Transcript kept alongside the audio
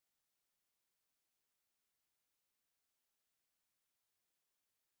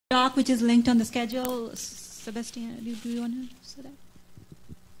doc which is linked on the schedule. Sebastian, do you want to say that?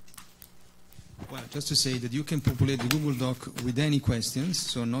 Well, just to say that you can populate the Google Doc with any questions,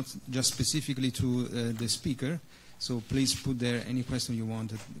 so not just specifically to the speaker. So please put there any question you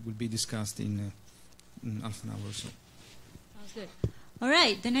want that will be discussed in half an hour or so. Sounds good. All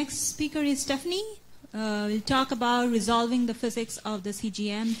right, the next speaker is Stephanie. We'll talk about resolving the physics of the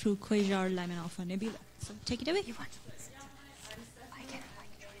CGM through Quasar Lyman Alpha Nebula. So take it away.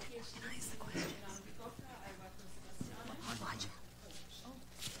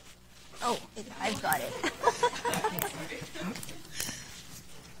 Oh, I've got it.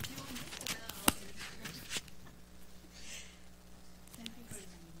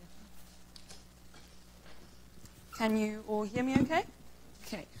 Can you all hear me okay?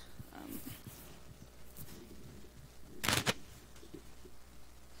 Okay.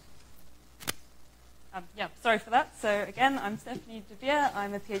 Yeah, sorry for that. So again, I'm Stephanie De Beer.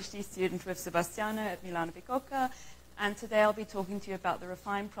 I'm a PhD student with Sebastiano at Milano Bicocca. And today I'll be talking to you about the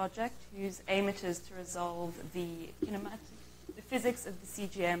RePhyNe project, whose aim it is to resolve the physics of the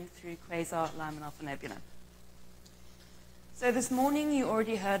CGM through Quasar Lyman Alpha Nebula. So this morning you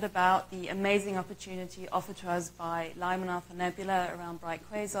already heard about the amazing opportunity offered to us by Lyman Alpha Nebula around bright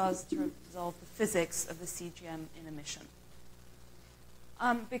quasars to resolve the physics of the CGM in emission.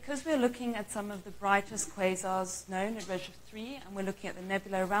 Because we're looking at some of the brightest quasars known at redshift 3, and we're looking at the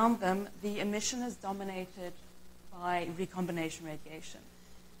nebula around them, the emission is dominated by recombination radiation.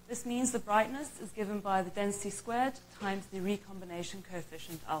 This means the brightness is given by the density squared times the recombination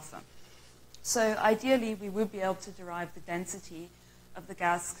coefficient alpha. So ideally, we would be able to derive the density of the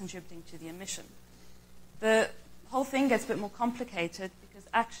gas contributing to the emission. The whole thing gets a bit more complicated because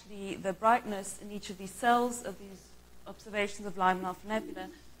actually the brightness in each of these cells of these observations of Lyman Alpha Nebula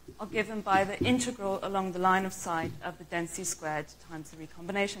are given by the integral along the line of sight of the density squared times the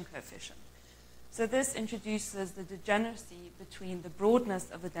recombination coefficient. So this introduces the degeneracy between the broadness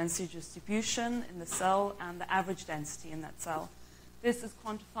of the density distribution in the cell and the average density in that cell. This is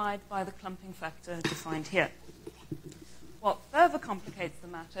quantified by the clumping factor defined here. What further complicates the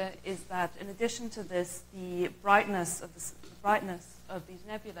matter is that in addition to this, the brightness of these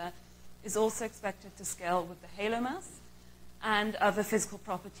nebula is also expected to scale with the halo mass and other physical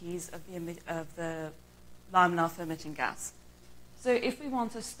properties of the Lyman alpha emitting gas. So if we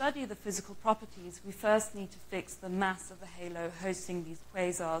want to study the physical properties, we first need to fix the mass of the halo hosting these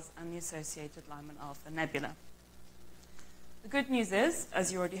quasars and the associated Lyman alpha nebula. The good news is,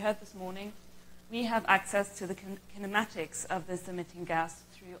 as you already heard this morning, we have access to the kinematics of this emitting gas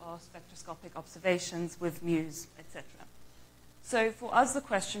through our spectroscopic observations with MUSE, etc. So for us, the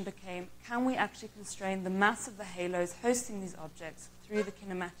question became, can we actually constrain the mass of the halos hosting these objects through the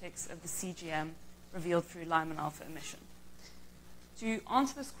kinematics of the CGM revealed through Lyman alpha emission? To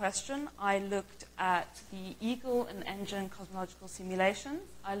answer this question, I looked at the Eagle and Engine cosmological simulations.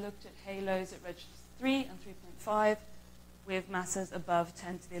 I looked at halos at redshift 3 and 3.5 with masses above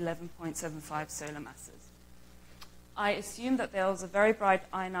 10 to the 11.75 solar masses. I assumed that there was a very bright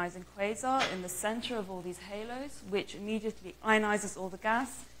ionizing quasar in the center of all these halos, which immediately ionizes all the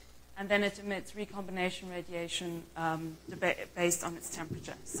gas, and then it emits recombination radiation based on its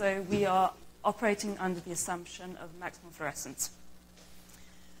temperature. So we are operating under the assumption of maximum fluorescence.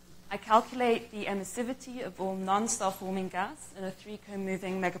 I calculate the emissivity of all non-star-forming gas in a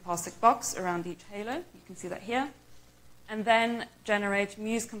 3-co-moving megaparsec box around each halo. You can see that here. And then generate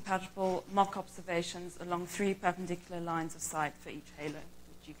MUSE-compatible mock observations along 3 perpendicular lines of sight for each halo,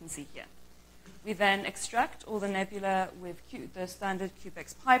 which you can see here. We then extract all the nebula with the standard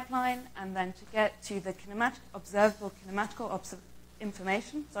CubeX pipeline, and then to get to the observable kinematical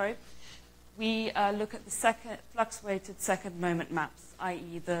information, we look at the flux-weighted second moment maps,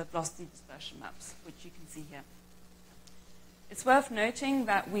 i.e. the velocity dispersion maps, which you can see here. It's worth noting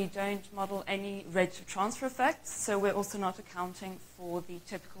that we don't model any redshift transfer effects, so we're also not accounting for the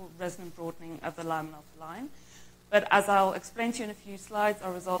typical resonant broadening of the Lyman alpha line. But as I'll explain to you in a few slides,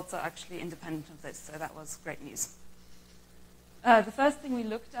 our results are actually independent of this, so that was great news. The first thing we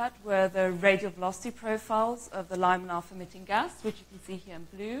looked at were the radial velocity profiles of the Lyman alpha emitting gas, which you can see here in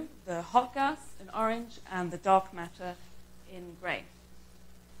blue, the hot gas in orange, and the dark matter in gray.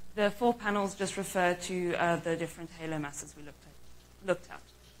 The 4 panels just refer to the different halo masses we looked at.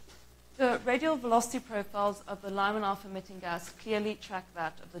 The radial velocity profiles of the Lyman alpha emitting gas clearly track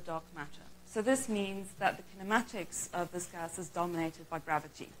that of the dark matter. So this means that the kinematics of this gas is dominated by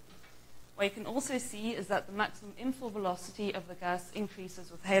gravity. What you can also see is that the maximum inflow velocity of the gas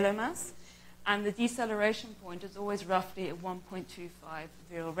increases with halo mass, and the deceleration point is always roughly at 1.25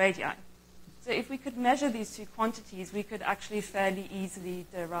 virial radii. So if we could measure these two quantities, we could actually fairly easily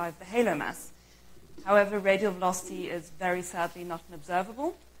derive the halo mass. However, radial velocity is very sadly not an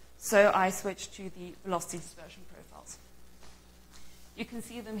observable, so I switched to the velocity dispersion profiles. You can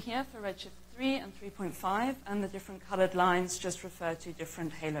see them here for redshift 3 and 3.5, and the different colored lines just refer to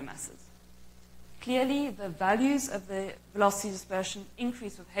different halo masses. Clearly, the values of the velocity dispersion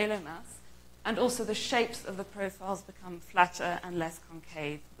increase with halo mass, and also the shapes of the profiles become flatter and less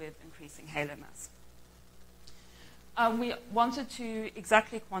concave with increasing halo mass. We wanted to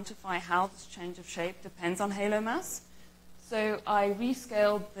exactly quantify how this change of shape depends on halo mass. So I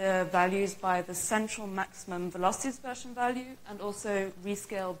rescaled the values by the central maximum velocity dispersion value and also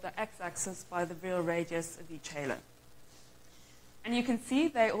rescaled the x-axis by the real radius of each halo. And you can see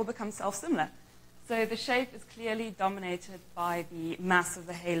they all become self-similar. So the shape is clearly dominated by the mass of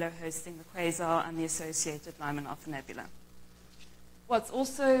the halo hosting the quasar and the associated Lyman alpha nebula. What's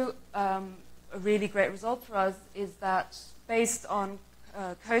also a really great result for us is that based on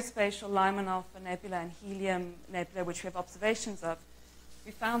co-spatial Lyman alpha nebula and helium nebula, which we have observations of,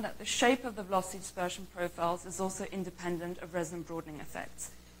 we found that the shape of the velocity dispersion profiles is also independent of resonant broadening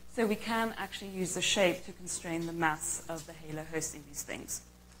effects. So we can actually use the shape to constrain the mass of the halo hosting these things.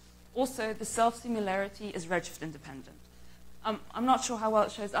 Also, the self-similarity is redshift independent. I'm not sure how well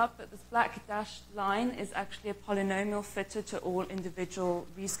it shows up, but this black dashed line is actually a polynomial fitted to all individual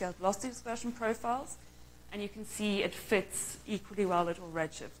rescaled velocity dispersion profiles. And you can see it fits equally well at all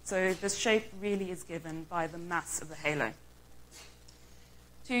redshift. So this shape really is given by the mass of the halo.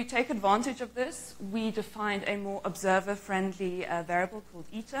 To take advantage of this, we defined a more observer-friendly variable called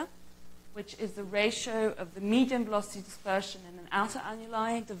eta, which is the ratio of the median velocity dispersion in an outer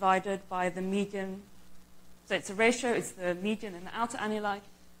annuli divided by the median. So it's a ratio, it's the median in the outer annuli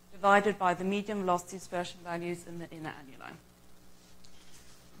divided by the median velocity dispersion values in the inner annuli.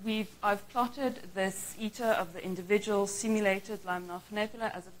 I've plotted this eta of the individual simulated Lyman alpha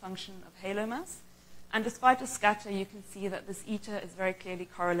nebula as a function of halo mass. And despite a scatter, you can see that this eta is very clearly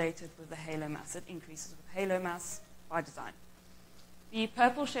correlated with the halo mass. It increases with halo mass by design. The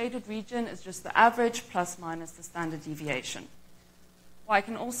purple shaded region is just the average plus minus the standard deviation. What I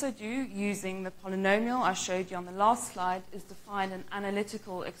can also do using the polynomial I showed you on the last slide is define an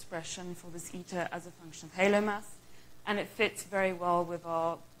analytical expression for this eta as a function of halo mass. And it fits very well with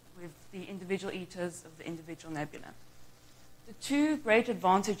the individual etas of the individual nebula. The two great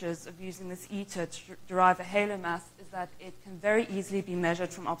advantages of using this eta to derive a halo mass is that it can very easily be measured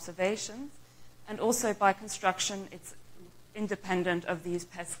from observations, and also by construction it's independent of these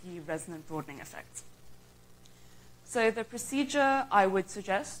pesky resonant broadening effects. So the procedure I would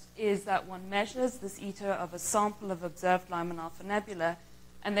suggest is that one measures this eta of a sample of observed Lyman alpha nebula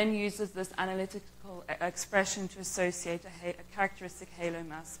and then uses this analytical expression to associate a characteristic halo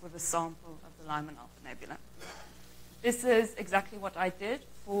mass with a sample of the Lyman alpha nebula. This is exactly what I did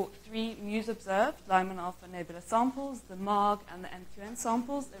for 3 Muse-observed Lyman alpha nebula samples, the MARG and the MQN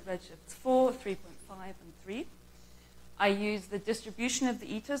samples at redshifts 4, 3.5, and 3. I used the distribution of the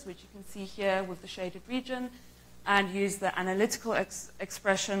etas, which you can see here with the shaded region, and used the analytical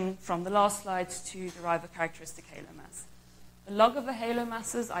expression from the last slides to derive a characteristic halo mass. The log of the halo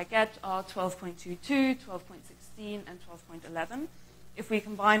masses I get are 12.22, 12.16, and 12.11. If we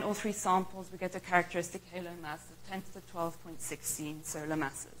combine all 3 samples, we get a characteristic halo mass of 10 to the 12.16 solar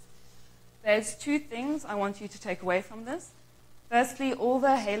masses. There's 2 things I want you to take away from this. Firstly, all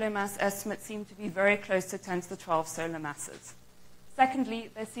the halo mass estimates seem to be very close to 10 to the 12 solar masses. Secondly,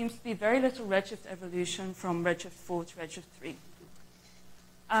 there seems to be very little redshift evolution from redshift 4 to redshift 3.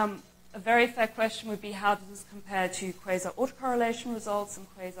 A very fair question would be, how does this compare to quasar autocorrelation results and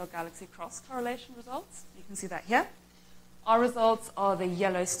quasar galaxy cross correlation results? You can see that here. Our results are the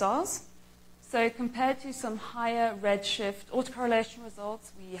yellow stars. So compared to some higher redshift autocorrelation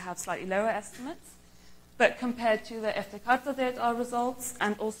results, we have slightly lower estimates. But compared to the FT data results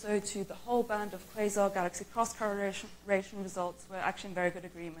and also to the whole band of quasar galaxy cross correlation results, we're actually in very good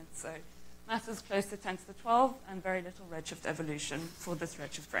agreement. So mass is close to 10 to the 12 and very little redshift evolution for this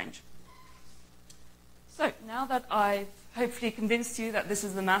redshift range. So now that I've hopefully convinced you that this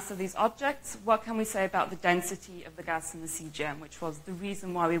is the mass of these objects, what can we say about the density of the gas in the CGM, which was the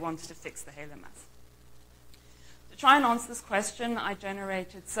reason why we wanted to fix the halo mass? To try and answer this question, I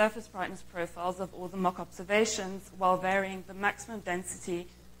generated surface brightness profiles of all the mock observations while varying the maximum density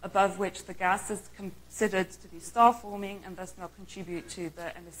above which the gas is considered to be star-forming and thus not contribute to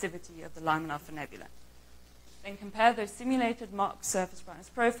the emissivity of the Lyman alpha nebula. Then compare those simulated mock surface brightness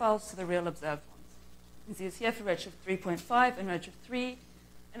profiles to the real observed ones. You can see this here for redshift 3.5 and redshift 3.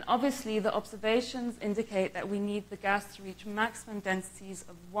 And obviously, the observations indicate that we need the gas to reach maximum densities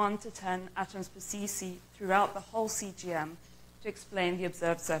of 1 to 10 atoms per cc throughout the whole CGM to explain the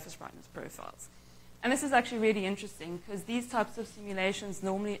observed surface brightness profiles. And this is actually really interesting because these types of simulations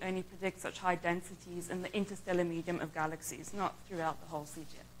normally only predict such high densities in the interstellar medium of galaxies, not throughout the whole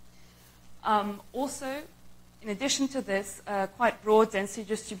CGM. Also, in addition to this, quite broad density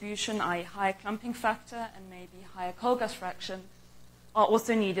distribution, i.e. higher clumping factor and maybe higher cold gas fraction, are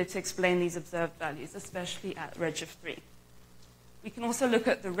also needed to explain these observed values, especially at redshift 3. We can also look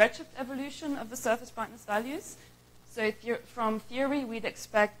at the redshift evolution of the surface brightness values. So from theory, we'd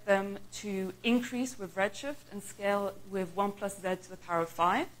expect them to increase with redshift and scale with 1 plus z to the power of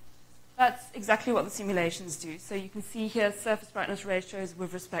 5. That's exactly what the simulations do. So you can see here surface brightness ratios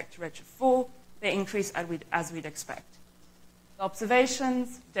with respect to redshift 4. They increase as we'd expect. The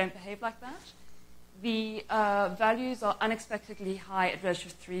observations don't behave like that. The values are unexpectedly high at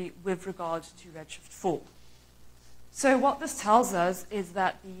redshift 3 with regard to redshift 4. So what this tells us is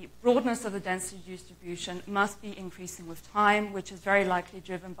that the broadness of the density distribution must be increasing with time, which is very likely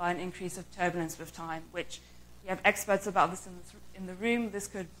driven by an increase of turbulence with time, which we have experts about this in the room. This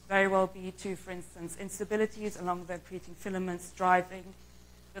could very well be to, for instance, instabilities along the accreting filaments driving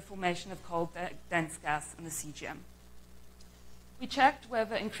the formation of cold dense gas in the CGM. We checked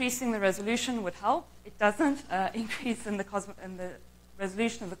whether increasing the resolution would help. It doesn't. Increase in the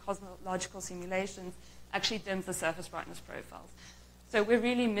resolution of the cosmological simulations actually dims the surface brightness profiles. So we're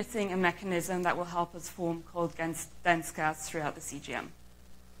really missing a mechanism that will help us form cold dense gas throughout the CGM.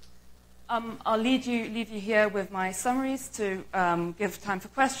 I'll leave you here with my summaries to give time for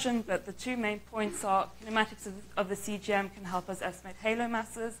questions, but the two main points are kinematics of the CGM can help us estimate halo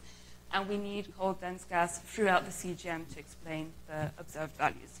masses, and we need cold dense gas throughout the CGM to explain the observed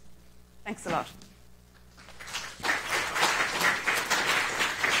values. Thanks a lot.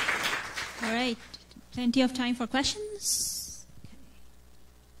 All right, plenty of time for questions.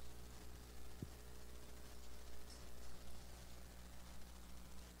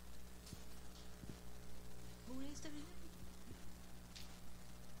 Who raised the hand?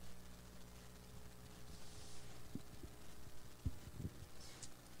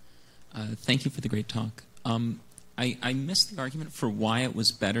 Thank you for the great talk. I missed the argument for why it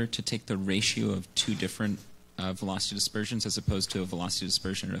was better to take the ratio of two different velocity dispersions as opposed to a velocity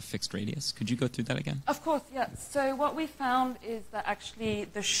dispersion at a fixed radius. Could you go through that again? Of course, yeah. So what we found is that actually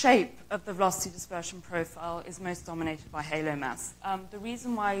the shape of the velocity dispersion profile is most dominated by halo mass. The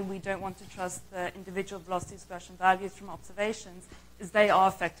reason why we don't want to trust the individual velocity dispersion values from observations is they are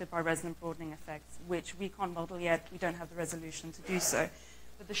affected by resonant broadening effects, which we can't model yet. We don't have the resolution to do so.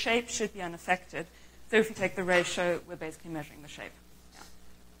 But the shape should be unaffected. So if we take the ratio, we're basically measuring the shape.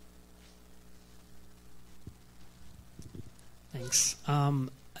 Thanks.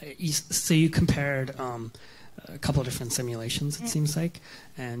 So you compared a couple of different simulations, it seems like,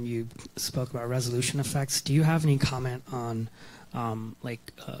 and you spoke about resolution effects. Do you have any comment on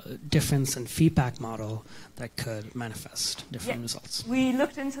difference in feedback model that could manifest different results? We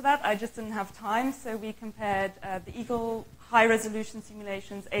looked into that. I just didn't have time. So we compared the Eagle high-resolution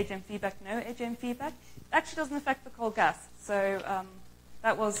simulations, AGM feedback, no AGM feedback. It actually doesn't affect the cold gas. So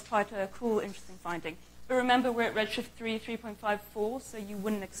that was quite a cool, interesting finding. But remember, we're at redshift 3, 3.54, so you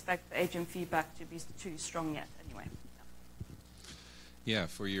wouldn't expect the AGM feedback to be too strong yet anyway. Yeah,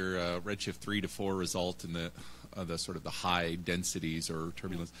 for your redshift 3 to 4 result in the sort of the high densities or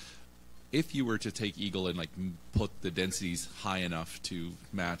turbulence, if you were to take Eagle and put the densities high enough to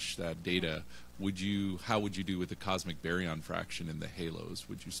match that data, how would you do with the cosmic baryon fraction in the halos?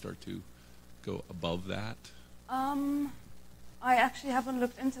 Would you start to go above that? I actually haven't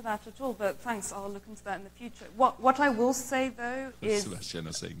looked into that at all, but thanks, I'll look into that in the future. What I will say, though, is... Sebastian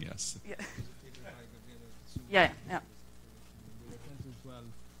is saying yes. Yeah.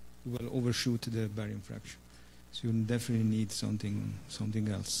 You will overshoot the baryon fraction. So you definitely need something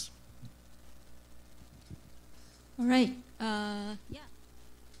else. All right. Yeah.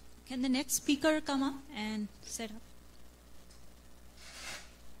 Can the next speaker come up and set up?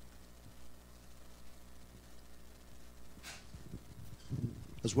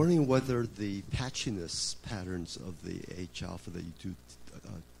 I was wondering whether the patchiness patterns of the H alpha that you do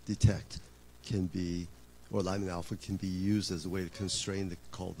detect can be, or Lyman alpha can be used as a way to constrain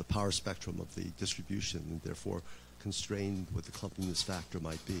the power spectrum of the distribution, and therefore constrain what the clumpiness factor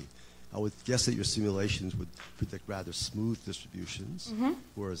might be. I would guess that your simulations would predict rather smooth distributions,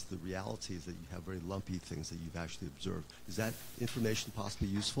 whereas the reality is that you have very lumpy things that you've actually observed. Is that information possibly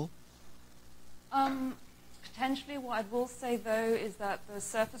useful? Potentially. What I will say, though, is that the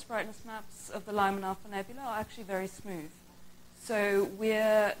surface brightness maps of the Lyman Alpha Nebula are actually very smooth. So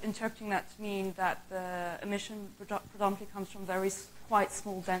we're interpreting that to mean that the emission predominantly comes from quite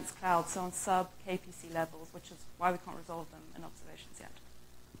small dense clouds, so on sub-KPC levels, which is why we can't resolve them in observations yet.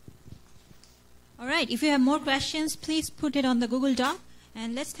 All right, if you have more questions, please put it on the Google Doc.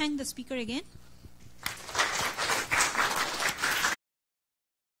 And let's thank the speaker again.